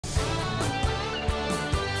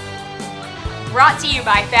Brought to you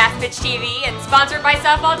by Fastpitch TV and sponsored by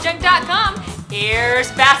SoftballJunk.com, here's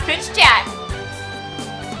Fastpitch Chat.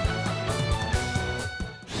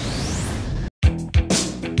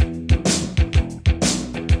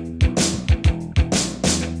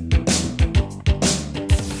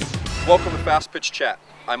 Welcome to Fastpitch Chat.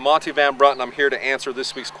 I'm Monte Vanbrunt and I'm here to answer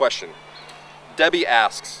this week's question. Debbie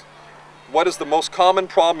asks, what is the most common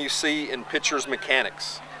problem you see in pitchers'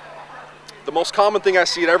 mechanics? The most common thing I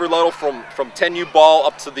see at every level from 10U ball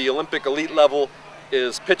up to the Olympic elite level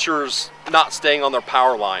is pitchers not staying on their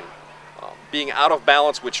power line, being out of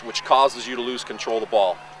balance, which causes you to lose control of the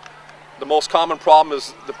ball. The most common problem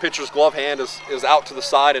is the pitcher's glove hand is out to the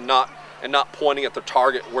side and not pointing at the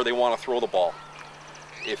target where they want to throw the ball.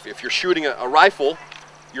 If you're shooting a rifle,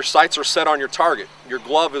 your sights are set on your target. Your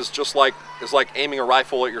glove is like aiming a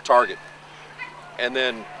rifle at your target. And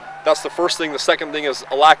then that's the first thing. The second thing is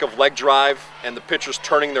a lack of leg drive and the pitcher's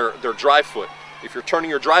turning their drive foot. If you're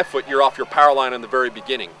turning your drive foot, you're off your power line in the very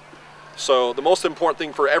beginning. So the most important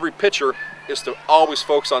thing for every pitcher is to always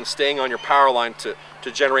focus on staying on your power line to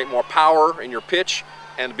generate more power in your pitch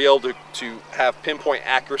and be able to have pinpoint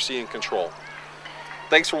accuracy and control.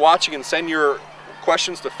 Thanks for watching, and send your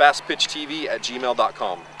questions to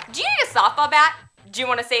fastpitchtv@gmail.com. Do you need a softball bat? Do you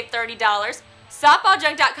want to save $30?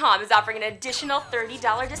 SoftballJunk.com is offering an additional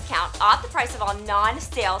 $30 discount off the price of all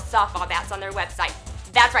non-sale softball bats on their website.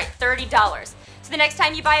 That's right, $30. So the next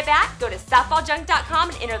time you buy a bat, go to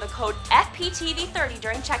SoftballJunk.com and enter the code FPTV30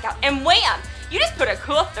 during checkout. And wham! You just put a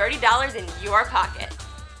cool $30 in your pocket.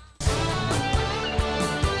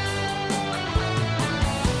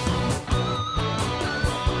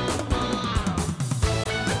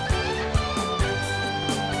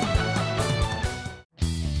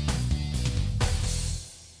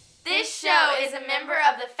 This show is a member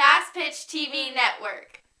of the Fastpitch TV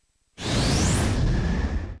network.